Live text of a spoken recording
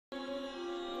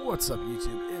What's up,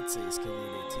 YouTube? It's AceKing818 here.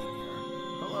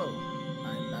 Hello.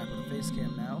 I'm back with a face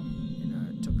cam now.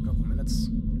 It took a couple minutes,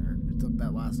 or it took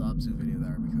that last Obzu video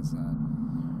there because I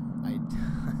I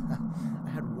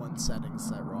had one setting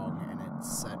set wrong, and it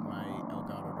set my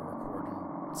Elgato to record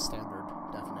in standard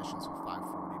definitions with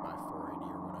 540 by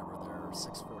 480 or whatever there, or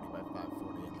 640 by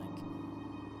 540, I think.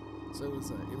 So it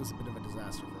was a bit of a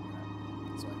disaster for a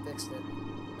minute. So I fixed it.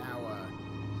 Now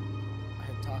I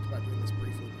had talked about doing this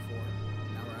briefly before.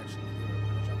 Now we're actually going to do it. We're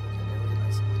going to jump into a really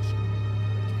nice edition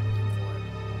of the campaign for it.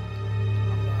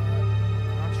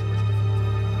 I'm not sure which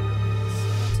difficulty I'm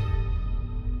set to.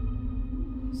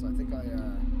 So I think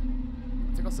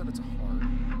I'll set it to hard. I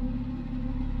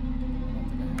don't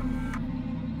think I have it.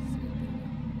 See it there.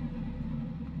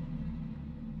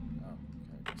 Oh,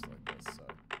 okay, just like this, so.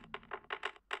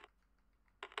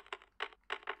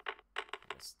 I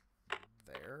guess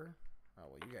there? Oh,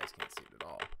 well, you guys can't see it at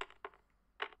all.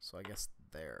 So I guess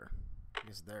there. I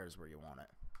guess there is where you want it.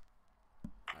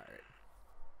 Alright.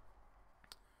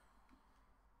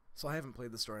 So I haven't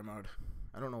played the story mode.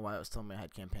 I don't know why it was telling me I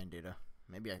had campaign data.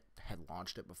 Maybe I had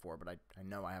launched it before, but I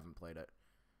know I haven't played it.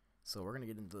 So we're going to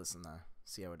get into this and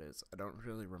see how it is. I don't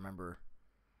really remember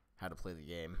how to play the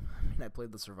game. I mean, I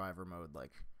played the Survivor mode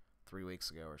like 3 weeks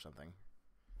ago or something.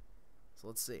 So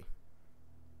let's see.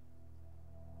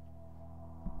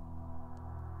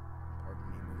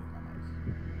 Pardon me moving my mic.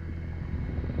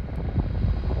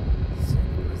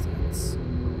 Sandy presents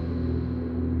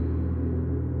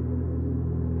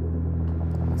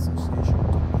Association of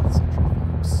 20th Century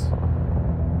Folks.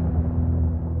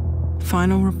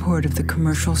 Final report of the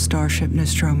commercial starship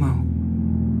Nostromo.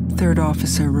 Third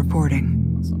officer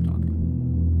reporting. I'll stop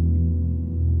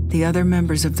talking. The other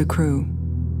members of the crew: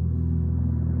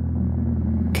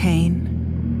 Kane,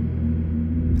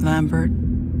 Lambert,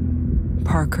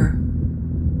 Parker,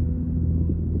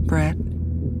 Brett,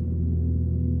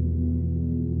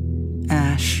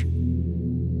 Ash,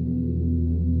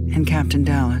 and Captain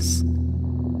Dallas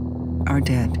are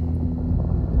dead.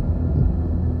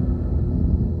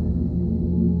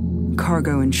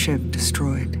 Cargo and ship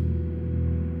destroyed.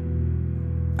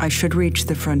 I should reach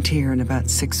the frontier in about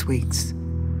 6 weeks.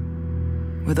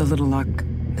 With a little luck,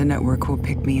 the network will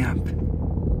pick me up.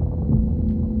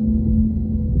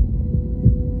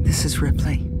 This is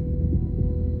Ripley,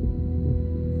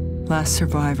 last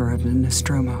survivor of the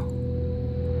Nostromo,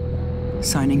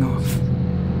 signing off.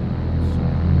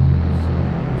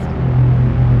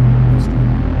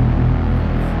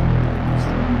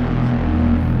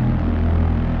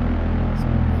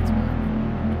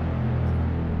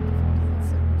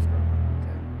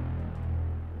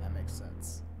 That makes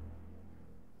sense.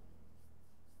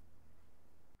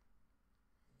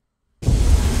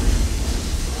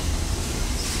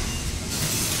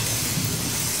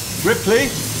 Ripley?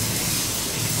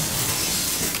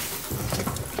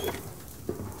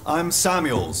 I'm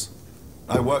Samuels.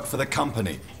 I work for the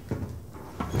company.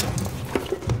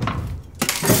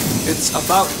 It's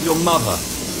about your mother.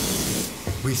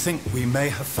 We think we may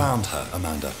have found her,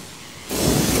 Amanda.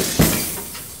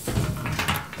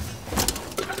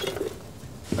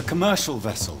 A commercial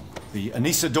vessel, the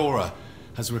Anisadora,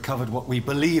 has recovered what we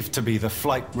believe to be the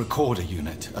flight recorder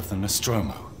unit of the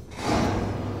Nostromo.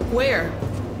 Where?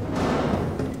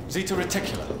 Zeta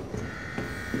Reticula.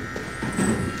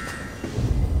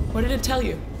 What did it tell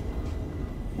you?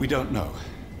 We don't know.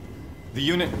 The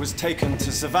unit was taken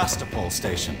to Sevastopol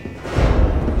Station.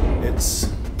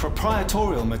 It's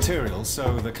proprietorial material,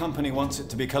 so the company wants it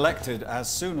to be collected as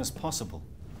soon as possible.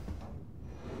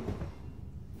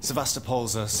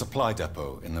 Sevastopol's a supply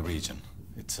depot in the region.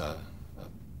 It's a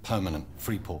permanent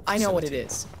free port I know what it facility.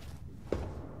 is.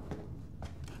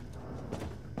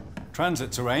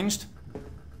 Transit's arranged.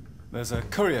 There's a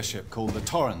courier ship called the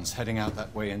Torrens heading out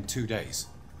that way in 2 days.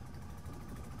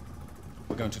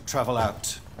 We're going to travel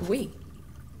out. We?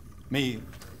 Me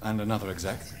and another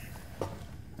exec.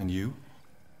 And you,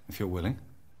 if you're willing.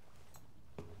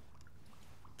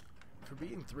 For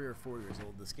being 3 or 4 years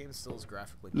old, this game still is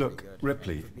graphically Look, pretty good.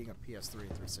 Ripley, And for being a PS3 and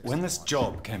 360 when this launch,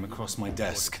 job came across my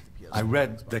desk, PS4 I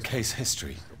read Xbox the One, case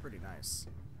history. Still pretty nice.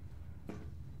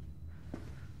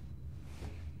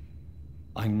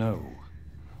 I know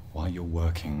why you're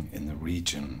working in the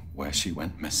region where she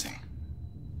went missing.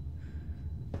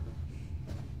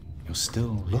 You're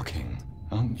still looking,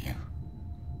 aren't you?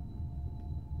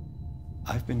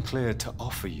 I've been cleared to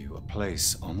offer you a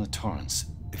place on the Torrens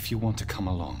if you want to come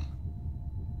along.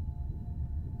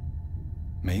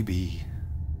 Maybe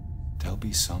there'll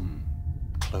be some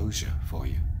closure for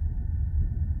you.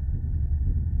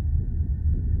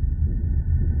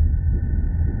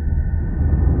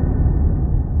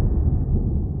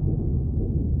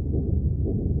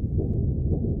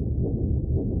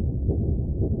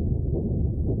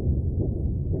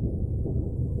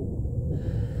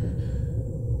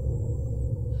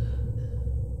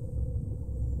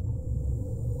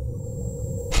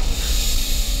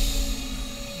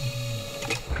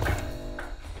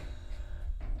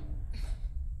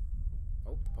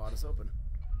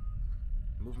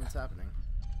 What's happening?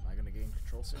 Am I gonna gain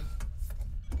control soon?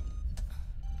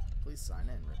 Please sign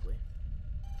in, Ripley.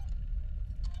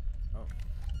 Oh,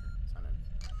 sign in.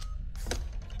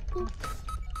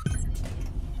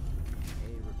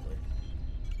 Hey, Ripley.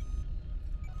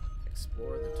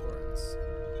 Explore the Torrens.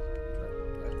 Do I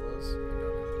have clothes? I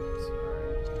don't have clothes.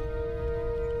 Alright.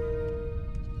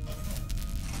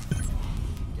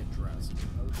 Get dressed.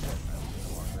 Oh shit, I was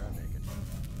gonna walk around naked.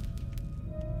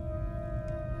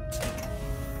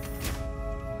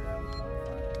 Where are we going to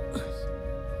find clothes?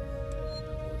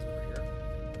 Clothes over here?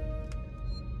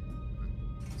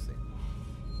 Let's see.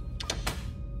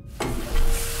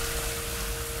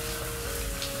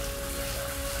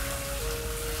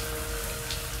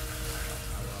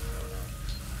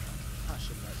 Ah,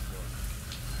 shit, that's floor.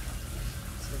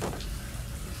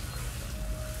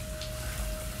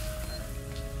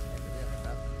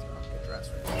 Get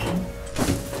dressed right now.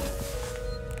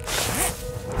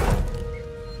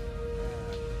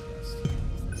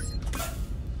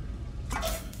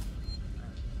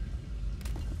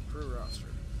 Crew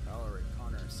roster: Valerie,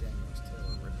 Connor, Samuels,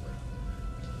 Taylor, Ripley.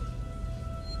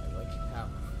 I like how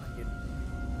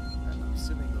I'm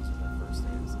assuming those are their first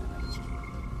names, and then it's just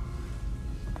Ripley.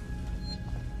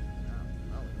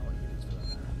 No, we know what he was doing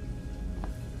there.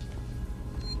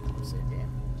 Save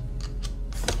game.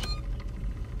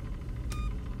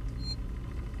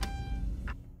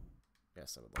 Yes,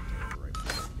 I would like to have the right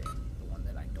save game. The one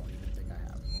that I don't even think I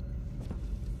have.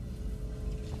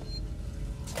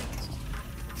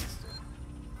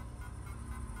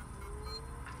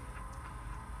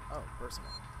 Oh, personal.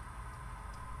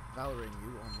 Valerie and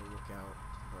you on the lookout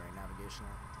for a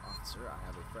navigational officer. I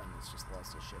have a friend that's just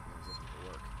lost his ship and he's looking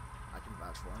for work. I can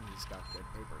vouch for him. He's got good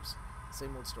papers.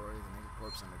 Same old story. The Naked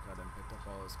Corpse undercut him, picked up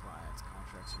all his clients.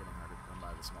 Contracts are getting harder to come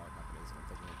by the smaller companies, and I'm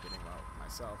thinking of getting out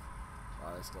myself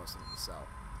while I still have something to sell.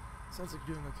 Sounds like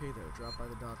you're doing okay though. Dropped by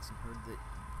the docks and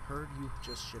heard you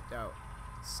just shipped out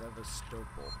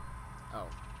Sevastopol.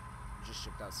 Oh, you just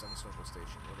shipped out Sevastopol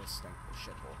Station. What a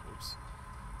shithole. Oops.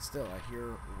 Still, I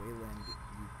hear Wayland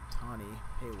Yutani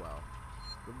pay well.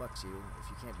 Good luck to you. If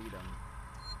you can't beat them,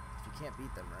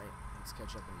 right? Let's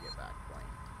catch up and get back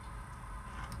playing.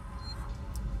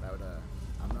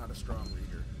 I'm not a strong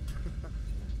reader,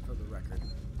 for the record.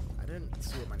 I didn't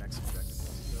see what my next objective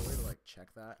was. Is there a way to, like,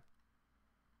 check that?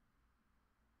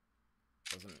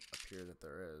 Doesn't appear that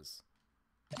there is.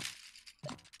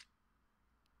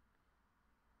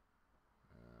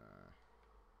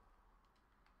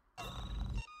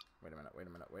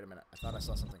 Wait a minute. I thought I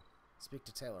saw something. Speak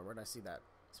to Taylor. Where did I see that?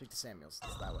 Speak to Samuels.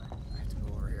 It's that way. I have to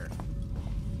go over here.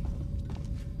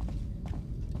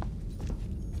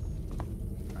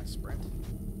 Can I sprint?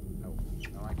 No.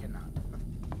 No, I cannot.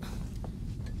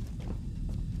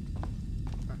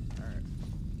 Alright.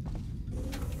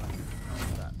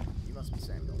 What's that? You must be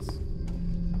Samuels.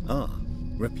 Ah,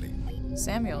 Ripley.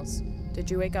 Samuels, did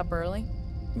you wake up early?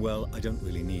 Well, I don't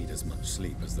really need as much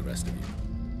sleep as the rest of you.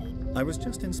 I was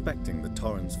just inspecting the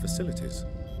Torrens facilities.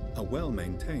 A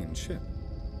well-maintained ship.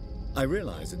 I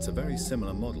realize it's a very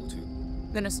similar model to...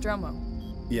 The Nostromo.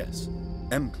 Yes,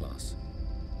 M-Class.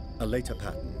 A later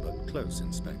pattern, but close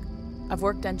in spec. I've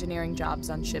worked engineering jobs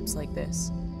on ships like this.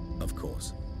 Of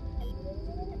course.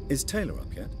 Is Taylor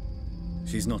up yet?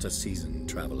 She's not a seasoned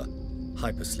traveler.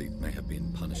 Hypersleep may have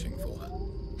been punishing for her.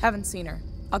 Haven't seen her.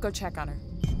 I'll go check on her.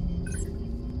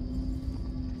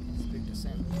 Speak to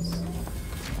Samuels.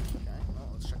 Okay, well,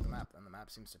 let's check the map, and the map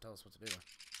seems to tell us what to do.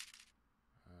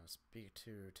 Speak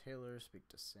to Taylor, speak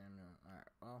to Samuel. Alright,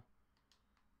 well,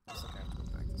 looks like I have to go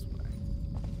back this way.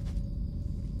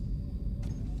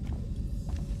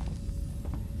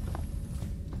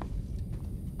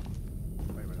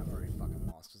 Wait a minute, I'm already fucking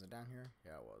lost. Was it down here?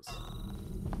 Yeah, it was.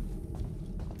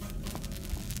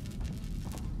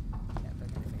 Can't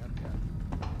pick anything up yet.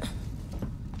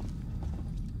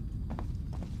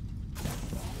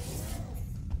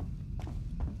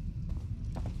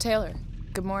 Taylor,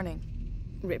 good morning.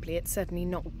 Ripley, it's certainly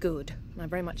not good. I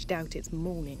very much doubt it's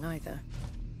morning either.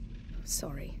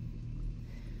 Sorry.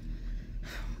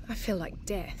 I feel like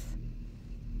death.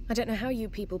 I don't know how you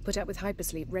people put up with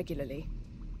hypersleep regularly.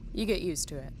 You get used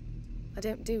to it. I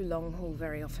don't do long haul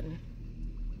very often.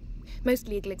 Most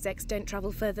legal execs don't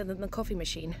travel further than the coffee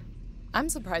machine. I'm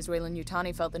surprised Wayland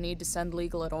Yutani felt the need to send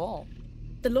legal at all.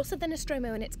 The loss of the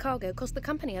Nostromo and its cargo cost the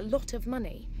company a lot of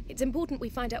money. It's important we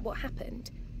find out what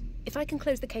happened. If I can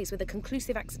close the case with a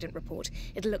conclusive accident report,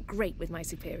 it'll look great with my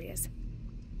superiors.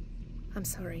 I'm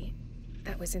sorry.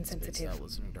 That was insensitive.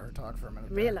 Listening to her talk for a minute.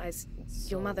 Realize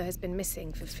your mother has been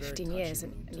missing for 15 years,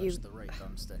 and you... The right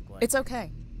thumbstick, like, It's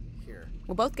okay. here.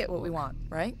 We'll both get what we want,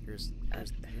 right? Here's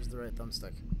the right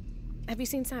thumbstick. Have you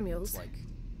seen Samuels? It's like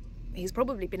He's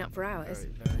probably been up for hours.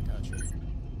 very touchy.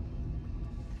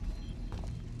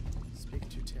 Speak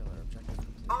to Taylor. Objective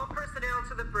complete. All personnel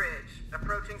to the bridge.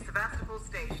 Approaching Sevastopol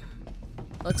Station.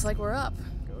 Looks like we're up.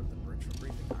 Go to the bridge for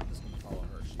briefing. I'm just gonna follow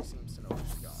her. She seems to know where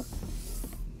she's going.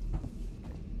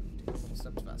 Okay, take a couple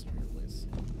steps faster here, please.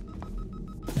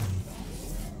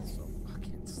 So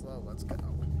fucking slow. Let's go.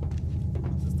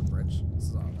 Is this the bridge? This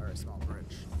is a very small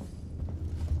bridge.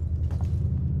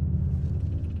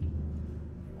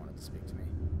 You wanted to speak to me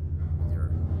with your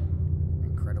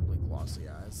incredibly glossy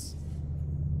eyes.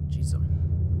 Jeez,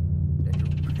 did you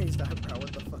raise that eyebrow?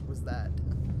 What the fuck was that?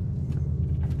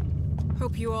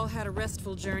 Hope you all had a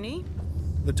restful journey.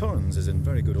 The Torrens is in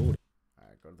very good order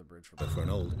Alright, go to the bridge for an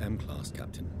old M-class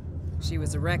captain. She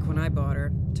was a wreck when I bought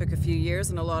her. Took a few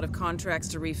years and a lot of contracts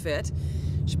to refit.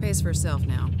 She pays for herself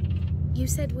now. You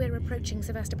said we're approaching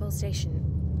Sevastopol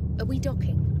Station. Are we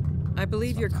docking? I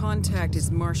believe your contact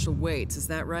is Marshal Waits, is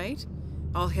that right?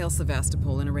 I'll hail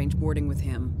Sevastopol and arrange boarding with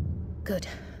him. Good.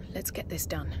 Let's get this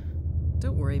done.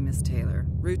 Don't worry, Miss Taylor.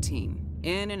 Routine.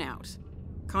 In and out.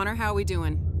 Connor, how we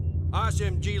doing?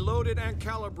 SMG loaded and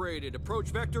calibrated. Approach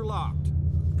vector locked.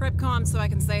 Prep comm so I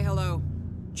can say hello.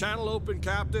 Channel open,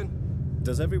 Captain.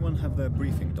 Does everyone have their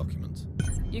briefing document?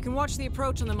 You can watch the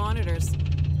approach on the monitors.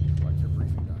 Collect your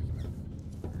briefing document.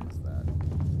 Where is that?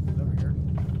 Is it over here?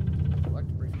 Collect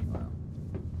briefing file.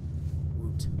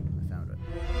 Woot. I found it.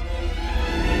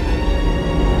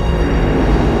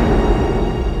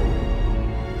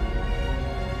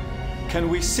 Can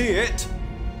we see it?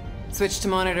 Switch to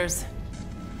monitors.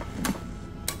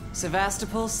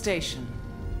 Sevastopol Station.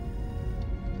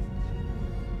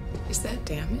 Is that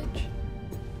damage?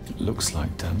 It looks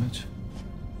like damage.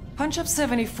 Punch up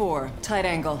 74, tight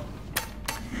angle.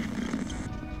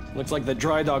 Looks like the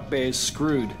dry dock bay is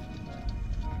screwed.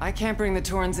 I can't bring the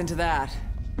Torrens into that.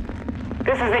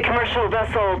 This is the commercial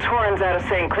vessel Torrens out of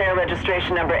St. Clair,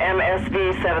 registration number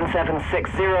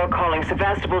MSV7760, calling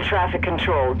Sevastopol Traffic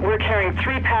Control. We're carrying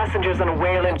 3 passengers on a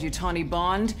Wayland. Yutani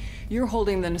Bond, you're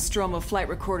holding the Nostromo flight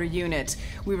recorder unit.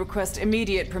 We request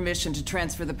immediate permission to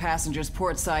transfer the passengers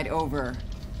portside over.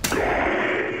 This Waits,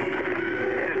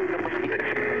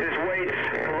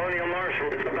 Colonial Marshal,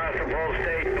 Sevastopol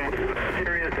Station.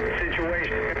 Serious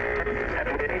situation.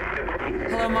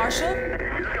 Hello, Marshal?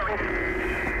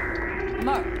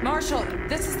 Marshal,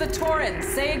 this is the Torrens.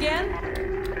 Say again? I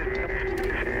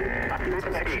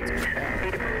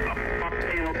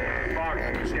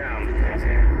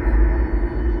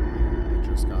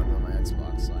just got it on my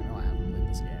Xbox, so I know I haven't played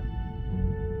this game.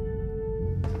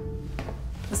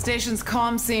 The station's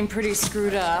comms seem pretty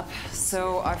screwed up,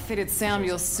 so I fitted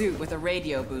Samuel's suit with a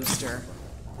radio booster.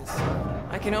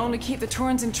 I can only keep the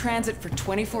Torrens in transit for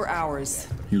 24 hours.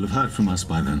 You'll have heard from us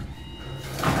by then.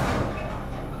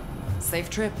 Safe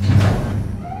trip.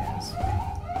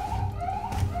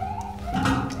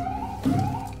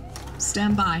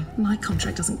 Stand by. My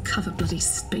contract doesn't cover bloody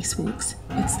spacewalks.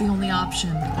 It's the only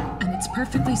option, and it's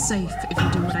perfectly safe if you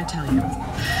do what I tell you.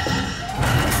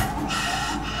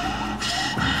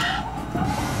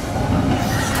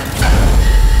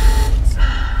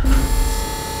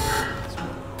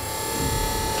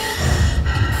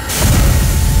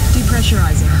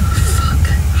 Depressurizing. Fuck.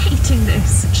 Hating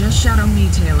this. Just shadow me,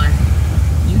 Taylor.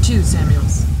 You too,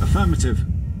 Samuels. Affirmative. Bad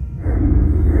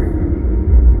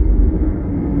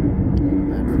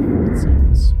feeling with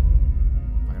Samuels. If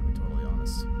I gotta be totally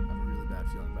honest, I have a really bad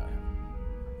feeling about him.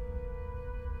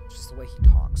 It's just the way he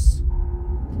talks.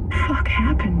 Fuck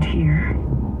happened here?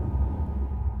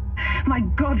 My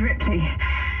God, Ripley.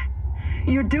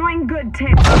 You're doing good,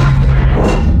 Taylor.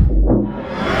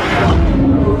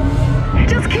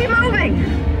 Just keep moving!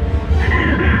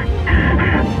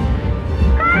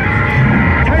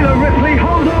 Taylor Ripley,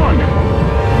 hold on!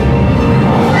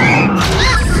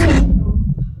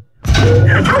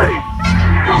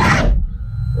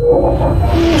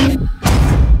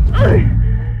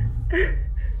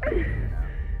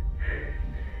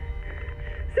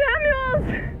 Samuels!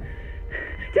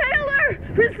 Taylor!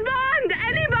 Respond!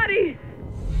 Anybody!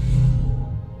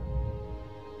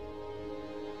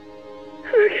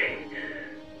 Okay.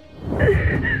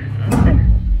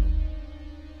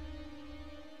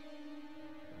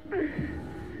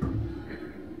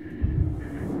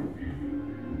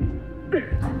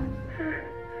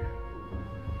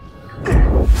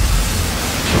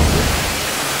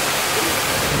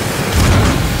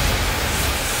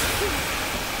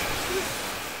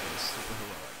 Super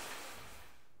heroic.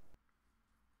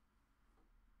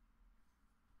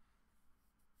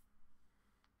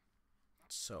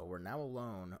 So we're now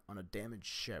alone on a damaged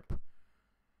ship.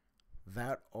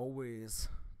 That always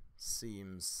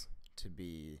seems to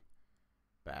be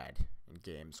bad in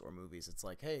games or movies. It's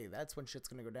like, hey, that's when shit's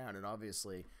gonna go down, and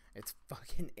obviously it's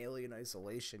fucking Alien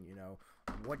Isolation, you know.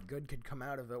 What good could come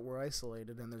out of it? We're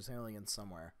isolated and there's aliens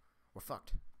somewhere. We're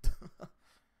fucked.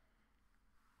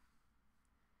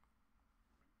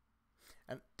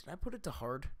 And did I put it to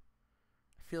hard?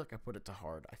 I feel like I put it to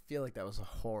hard. I feel like that was a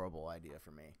horrible idea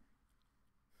for me.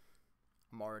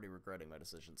 I'm already regretting my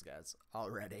decisions, guys.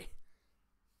 Already.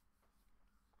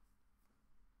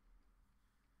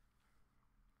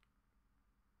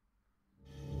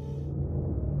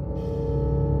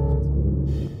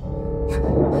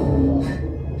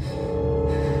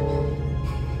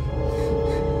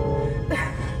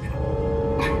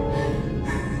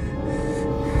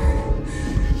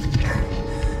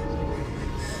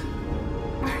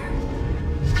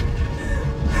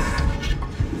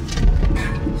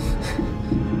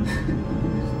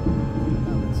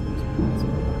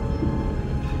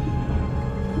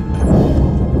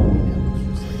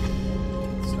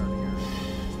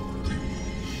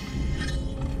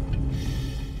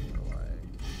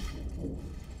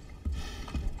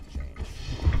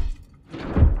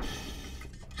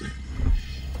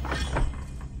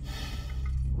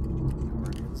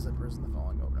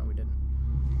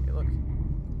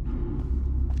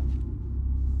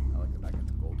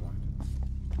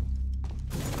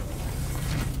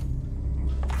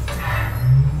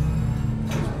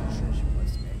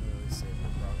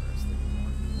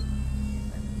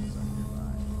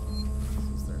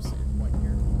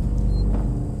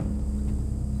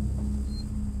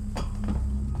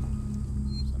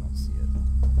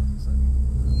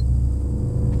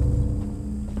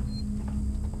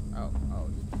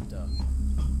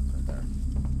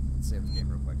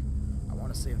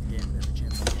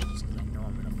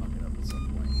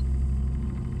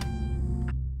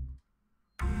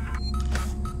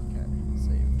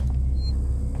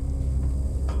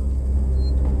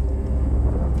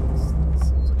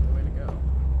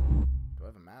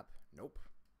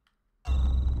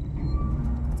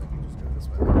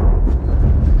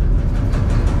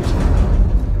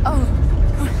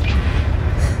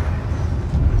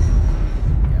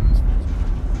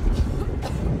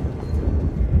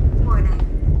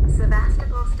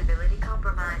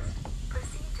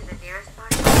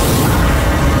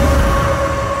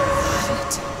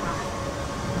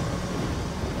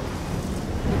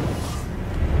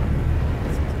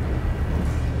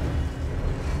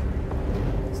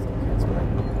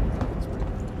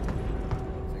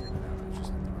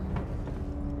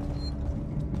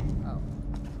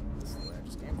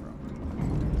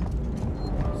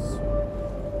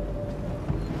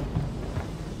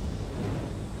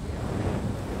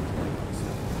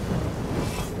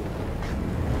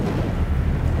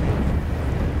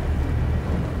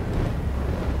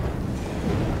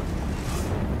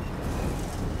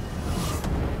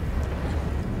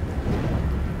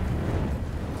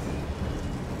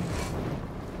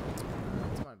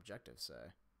 Say,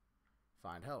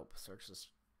 find help. Search the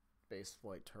space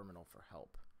flight terminal for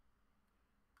help.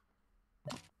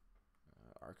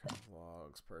 Archive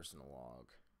logs, personal log.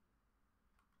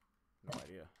 No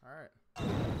idea. All right.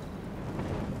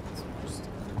 So just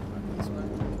this way.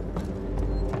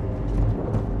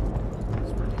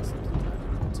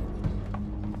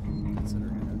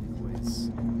 Considering I have the place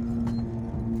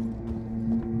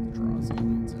draws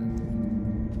aliens in.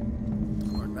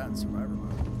 Learn that in survivor mode.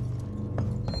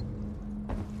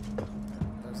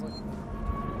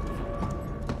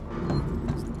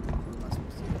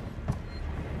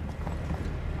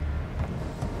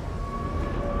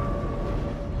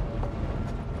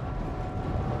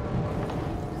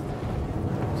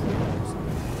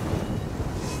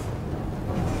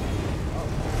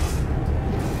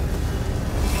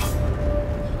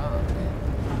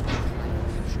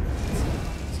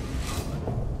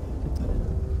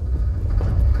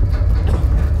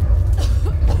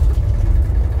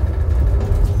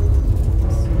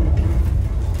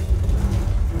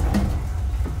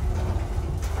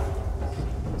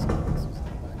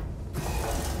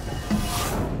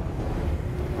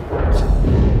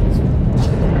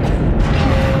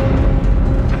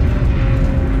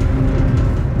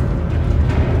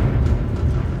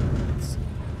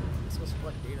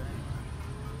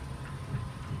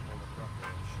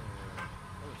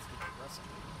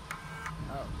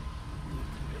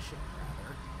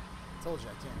 Told you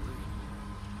I can't read.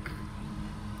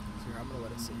 So here, I'm gonna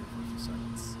let it sit here for a few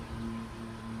seconds.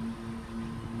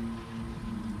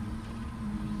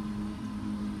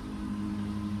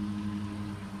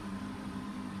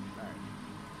 Alright.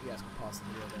 You guys can pause the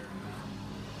video there and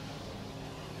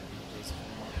please.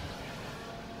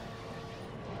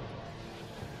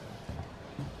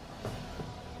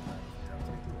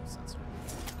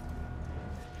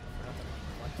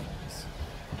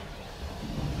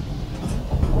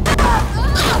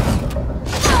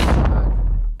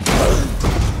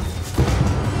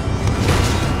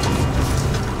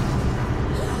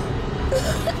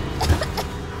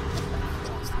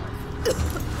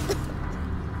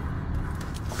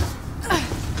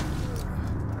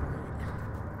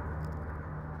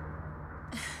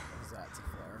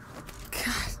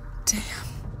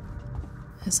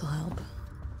 This'll help.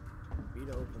 Me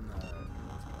to open the...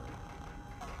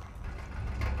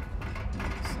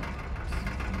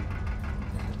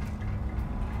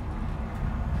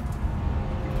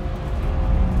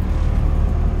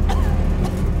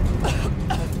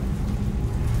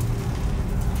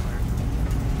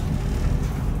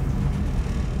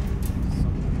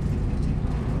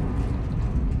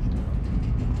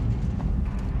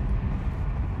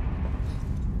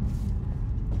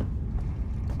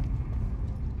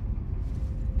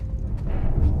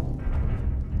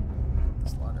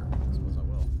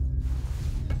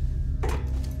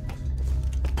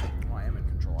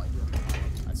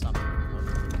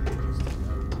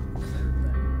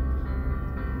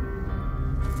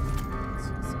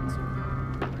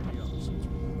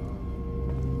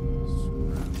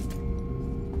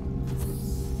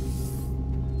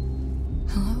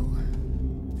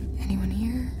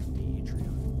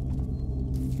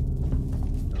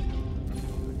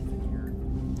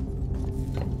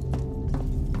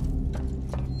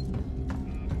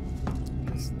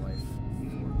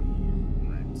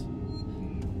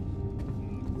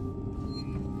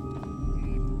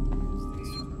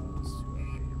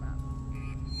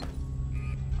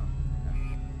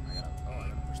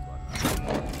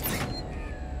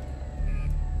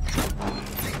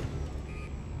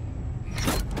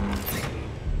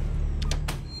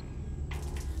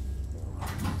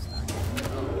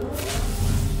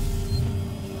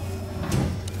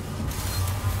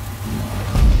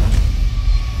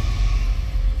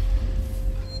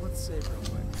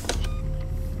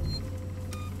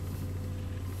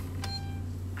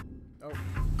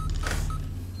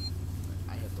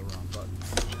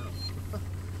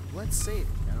 Let's save.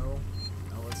 No,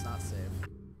 let's not save.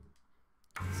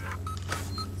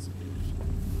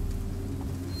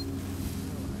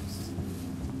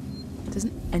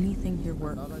 Doesn't anything here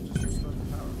work? I thought I just restored the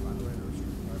power. Find a way to restore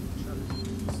the power from the shutters.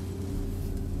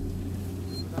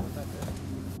 I forgot what that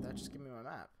did. That just gave me my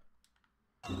map.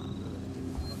 Give me my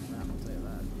fucking map, I'll tell you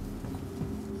that.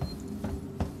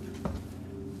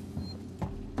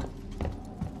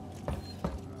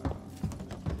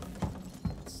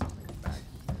 Something back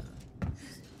here.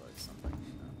 Seems like something,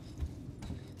 you know.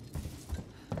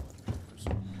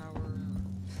 Restore power.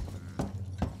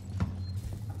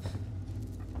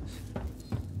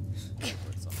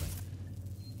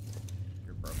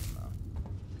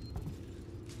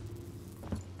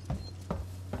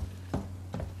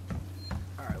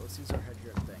 Let's use our head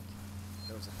here and think.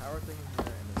 There was a power thing in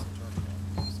here and there's a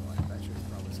terminal, so I bet you it's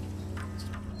probably something in this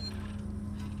terminal.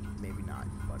 Maybe not,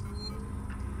 but the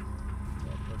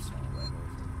personal way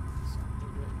over. So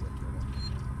we're really good to it.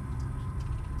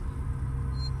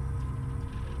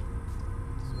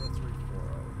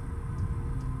 0340.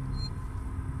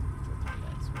 Check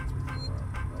that, 0340.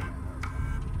 Oh man, that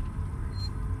was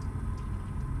coming.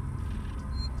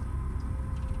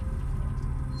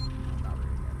 I'm not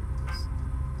reading any of this.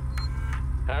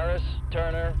 Harris,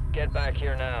 Turner, get back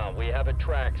here now. We have a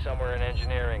track somewhere in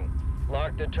engineering.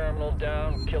 Lock the terminal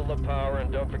down, kill the power,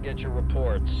 and don't forget your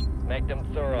reports. Make them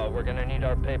thorough. We're gonna need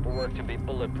our paperwork to be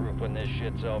bulletproof when this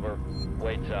shit's over.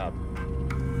 Waits up.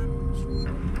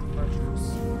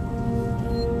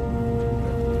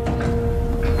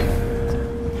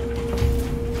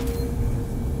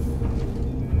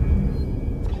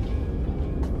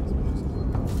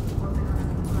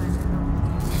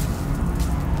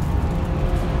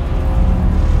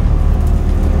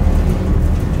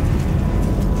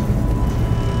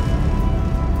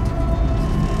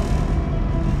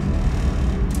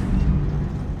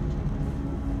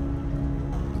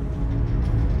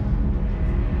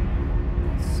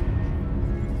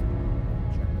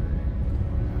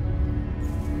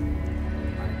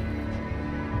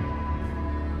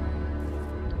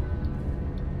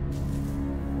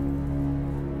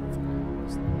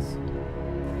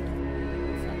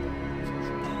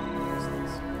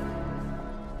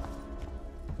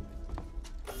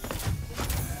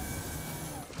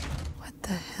 What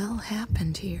the hell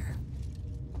happened here?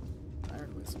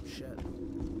 Apparently some shit.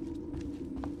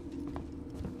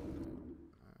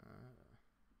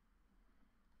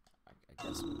 I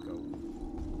guess we'll go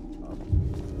up.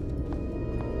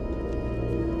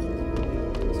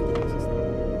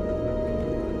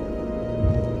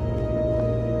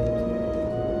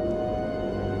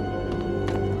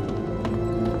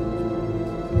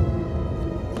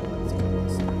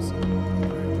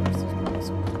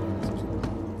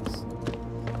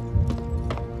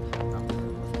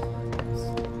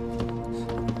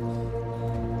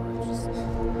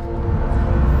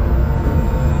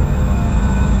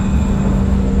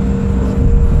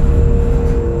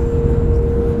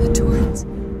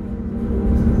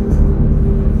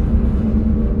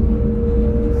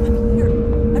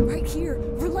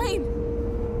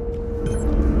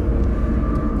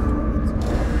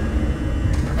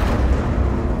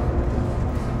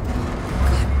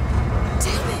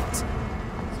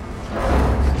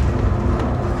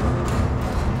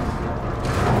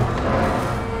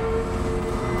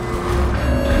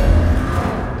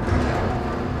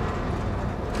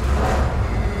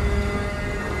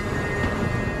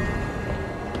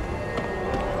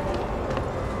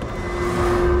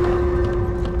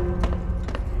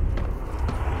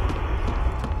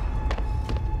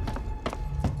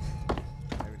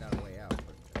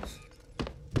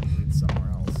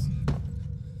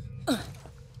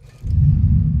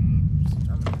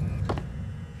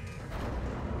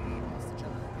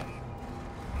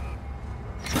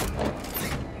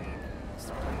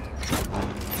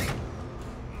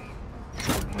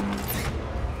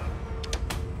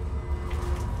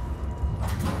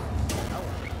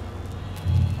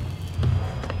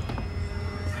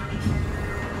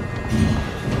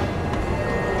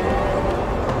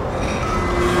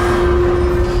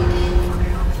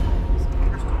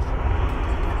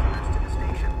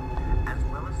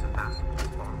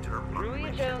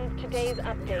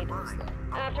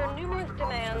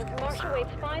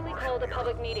 called a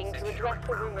public meeting to address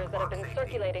the rumors that have been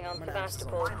circulating on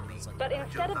Sevastopol. But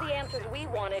instead of the answers we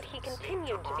wanted, he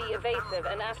continued to be evasive,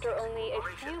 and after only a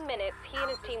few minutes, he and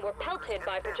his team were pelted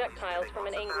by projectiles from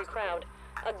an angry crowd.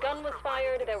 A gun was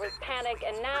fired, there was panic,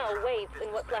 and now Waits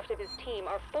and what's left of his team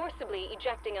are forcibly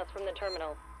ejecting us from the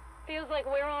terminal. Feels like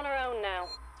we're on our own now.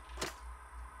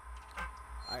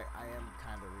 I am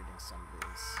kind of reading some of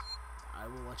these. I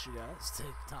will let you guys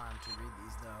take time to read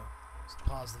these, though. Just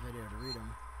pause the video to read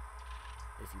them,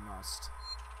 if you must.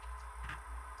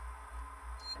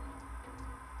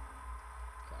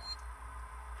 Okay.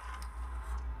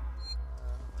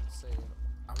 Let's see.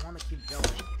 I want to keep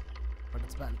going, but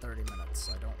it's been 30 minutes,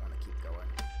 so I don't want to keep going.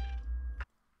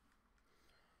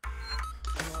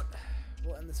 You know what?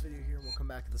 We'll end this video here, and we'll come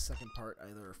back to the second part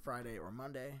either Friday or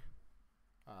Monday.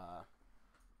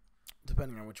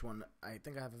 Depending on which one. I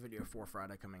think I have a video for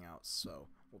Friday coming out, so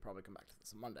we'll probably come back to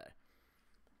this on Monday.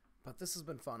 But this has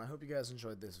been fun. I hope you guys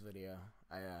enjoyed this video.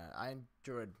 I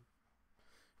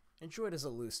enjoyed is a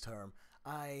loose term.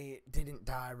 I didn't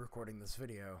die recording this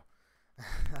video.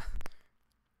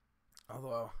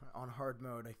 Although, on hard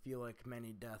mode, I feel like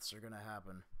many deaths are going to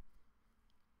happen.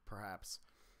 Perhaps.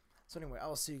 So anyway, I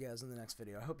will see you guys in the next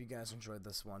video. I hope you guys enjoyed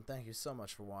this one. Thank you so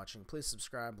much for watching. Please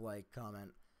subscribe, like,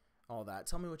 comment, all that.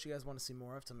 Tell me what you guys want to see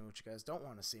more of. Tell me what you guys don't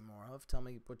want to see more of. Tell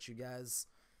me what you guys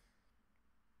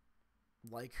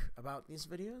like about these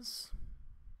videos.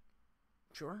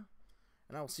 Sure.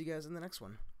 And I will see you guys in the next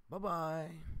one.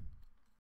 Bye-bye.